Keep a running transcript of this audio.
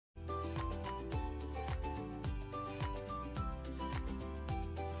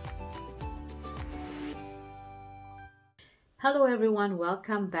Hello everyone,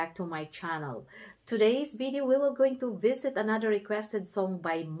 welcome back to my channel. Today's video we will going to visit another requested song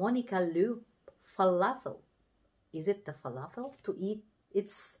by Monika Liu Falafel. Is it the falafel to eat?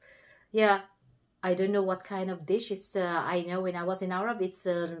 Yeah, I don't know what kind of dish. I know when I was in Arab, it's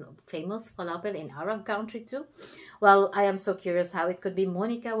a famous falafel in Arab country too. Well, I am so curious how it could be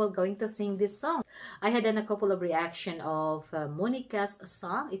Monika will going to sing this song. I had done a couple of reaction of Monika's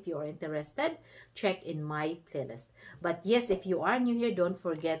song. If you are interested, check in my playlist. But yes, if you are new here, don't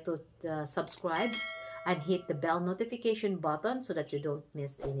forget to subscribe and hit the bell notification button so that you don't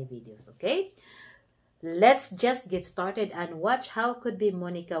miss any videos, okay? Let's just get started and watch how could be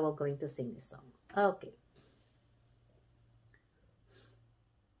Monika will going to sing this song. Okay.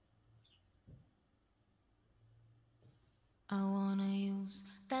 I wanna use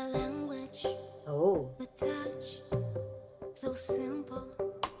the language, the touch, those simple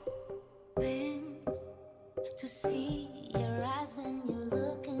things, to see your eyes when you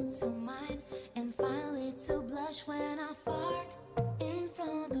look into mine, and finally to blush when I fart in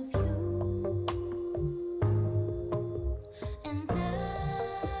front of you. And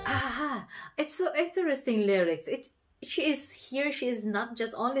it's so interesting lyrics. She is here, she is not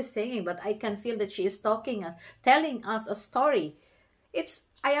just only singing, but I can feel that she is talking, telling us a story.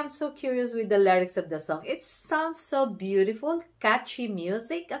 I am so curious with the lyrics of the song. It sounds so beautiful, catchy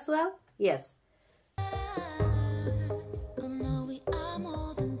music as well. Yes. but no, we are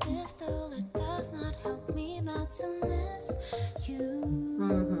more than this, still it does not help me not to miss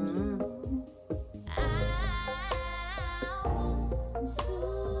you.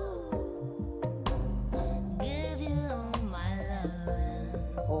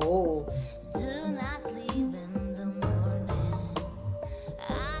 Oh. Do not leave in the morning.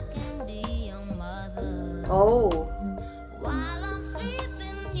 I can be your mother. Oh. While I'm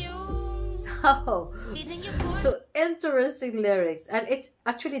feeding you. Oh. Feeding you So interesting lyrics. And it's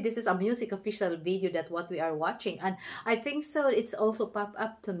actually, this is a music official video that what we are watching. And I think so it's also popped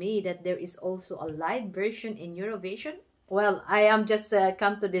up to me that there is also a live version in Eurovision. Well, I am just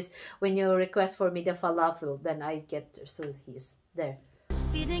come to this when you request for me the falafel, then I get through his there.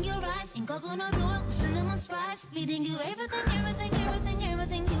 Feeding you rice and coconut oil with cinnamon spice. Feeding you everything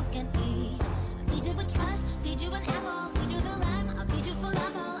you can eat. I feed you with trust, feed you an apple, feed you the lime. I'll feed you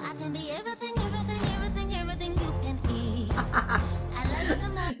falafel. I can be everything you can eat. I love you the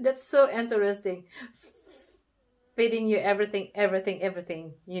most. That's so interesting. Feeding you everything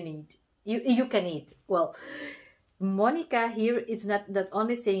you need. You can eat. Well, Monika here is not that's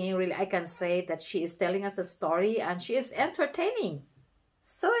only singing, really. I can say that she is telling us a story and she is entertaining.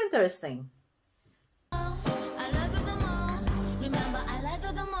 So interesting. I love you the most. Remember, I love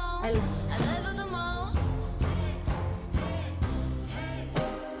you the most. I love you the most.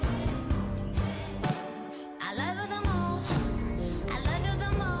 I love you the most. I love you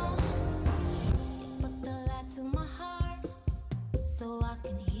the most. You put the light to my heart so I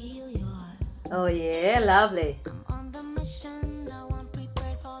can heal yours. Oh yeah, lovely. I'm on the mission, now I'm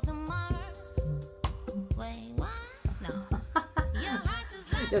prepared for the Mars. Wait, what? No. Your heart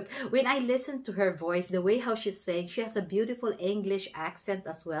is like... Look, when I listen to her voice, the way how she's saying, she has a beautiful English accent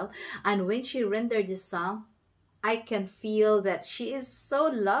as well. And when she rendered this song, I can feel that she is so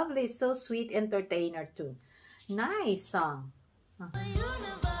lovely, so sweet entertainer too. Nice song. The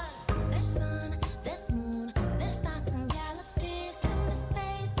universe, there's sun, there's moon, there's stars and galaxies in the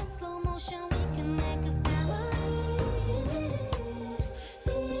space in slow motion. We can make a family.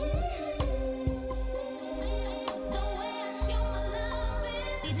 The way I show my love is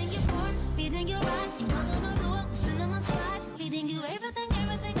feeding you pork, feeding you rice, and I'm gonna do it with cinnamon spice. Feeding you everything you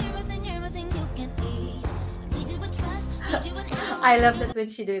can eat. I feed you with trust, feed you with apple. I love that when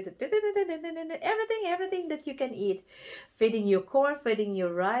she do it. Everything that you can eat. Feeding you corn, feeding you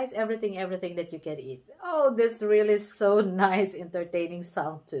rice, everything that you can eat. Oh, that's really so nice, entertaining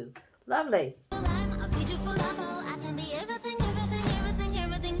song too. Lovely. I'll feed you falafel. I can be everything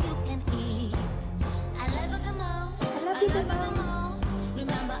you can eat. I love you the most. I love you the most.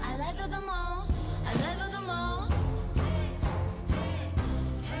 Remember, I love you the most. I love you the most.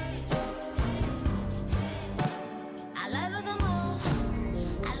 I love you the most.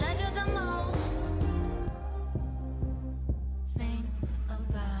 I love you the most. Think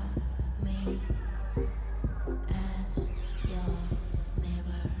about me as your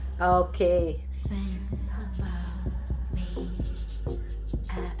mirror. Okay. Think about me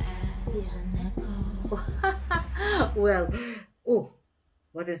as an echo. Well, oh,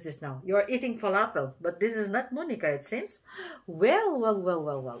 what is this now? You are eating falafel, but this is not Monika, it seems.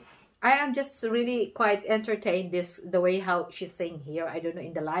 Well. I am just really quite entertained the way how she's saying here. I don't know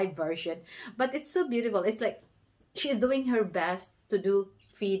in the live version, but it's so beautiful. It's like she is doing her best to do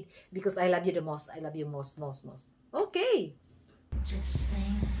feed because I love you the most. I love you most. Okay. Just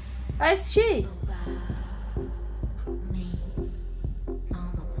think As she. about me.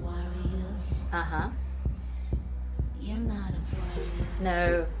 I'm Aquarius. Uh-huh. You're not Aquarius.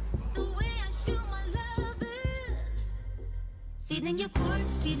 No. The way I shoot my love is feeding your corn,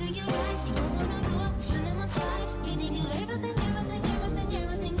 feeding your rice. You don't wanna do it, sending my spice. Feeding you everything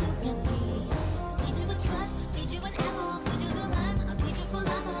you can eat. Feed you with trust, feed you an apple, feed you the lime. I'll feed you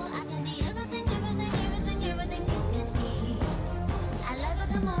falafel. I can be everything you can eat. I love it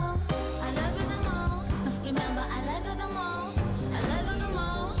the most. I love it the most. Remember, I love it the most. I love it the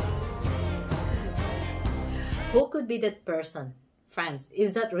most. Who could be that person? Friends,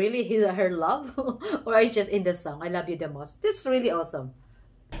 is that really his or her love? Or is just in the song, I love you the most? That's really awesome.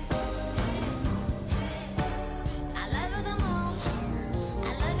 I love it the most. I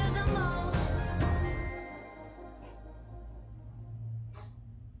love it the most.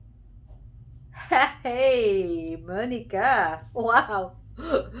 Hey, Monika. Wow.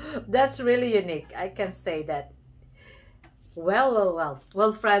 That's really unique. I can say that. Well,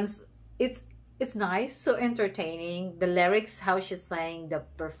 friends, it's nice, so entertaining. The lyrics, how she sang, the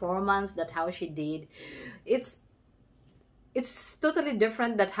performance, that how she did, it's totally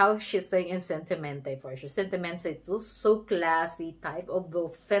different that how she sang in Sentimente. For sure, Sentimente, it's so classy type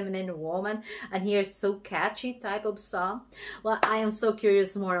of feminine woman, and here's so catchy type of song. Well, I am so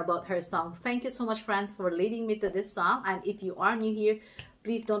curious more about her song. Thank you so much, friends, for leading me to this song. And if you are new here,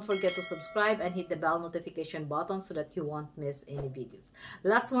 please don't forget to subscribe and hit the bell notification button so that you won't miss any videos.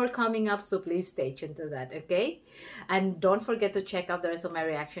 Lots more coming up, so please stay tuned to that, okay? And don't forget to check out the rest of my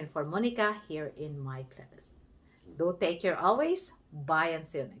reaction for Monika here in my playlist. Do take care always. Bye and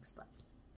see you next time.